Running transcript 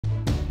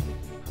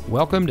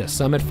Welcome to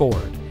Summit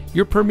Ford,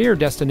 your premier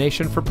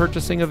destination for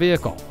purchasing a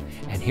vehicle.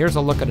 And here's a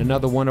look at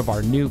another one of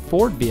our new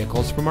Ford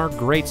vehicles from our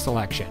great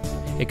selection.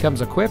 It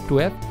comes equipped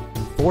with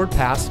Ford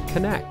Pass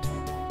Connect,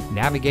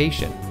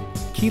 navigation,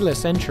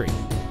 keyless entry,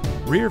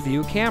 rear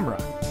view camera,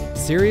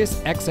 Sirius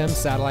XM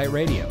satellite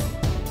radio,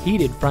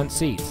 heated front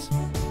seats,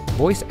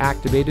 voice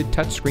activated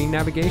touchscreen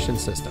navigation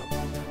system,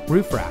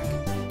 roof rack,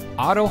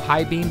 auto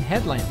high beam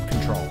headlamp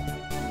control,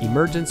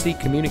 emergency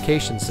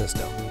communication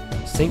system,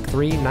 Sync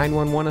 3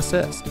 911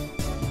 assist.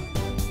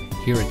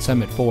 Here at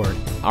Summit Ford,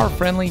 our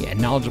friendly and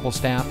knowledgeable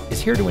staff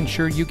is here to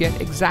ensure you get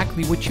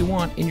exactly what you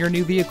want in your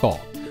new vehicle.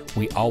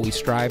 We always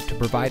strive to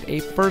provide a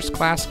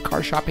first-class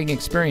car shopping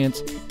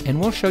experience, and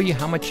we'll show you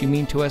how much you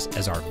mean to us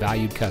as our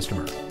valued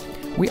customer.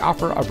 We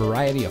offer a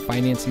variety of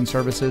financing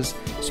services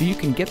so you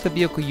can get the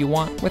vehicle you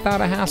want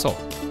without a hassle.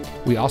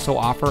 We also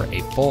offer a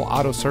full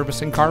auto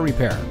service and car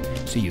repair,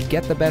 so you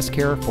get the best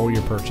care for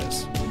your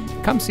purchase.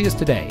 Come see us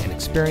today and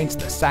experience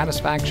the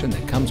satisfaction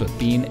that comes with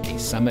being a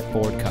Summit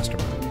Ford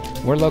customer.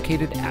 We're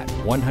located at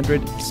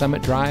 100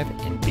 Summit Drive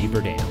in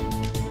Beaver Dam.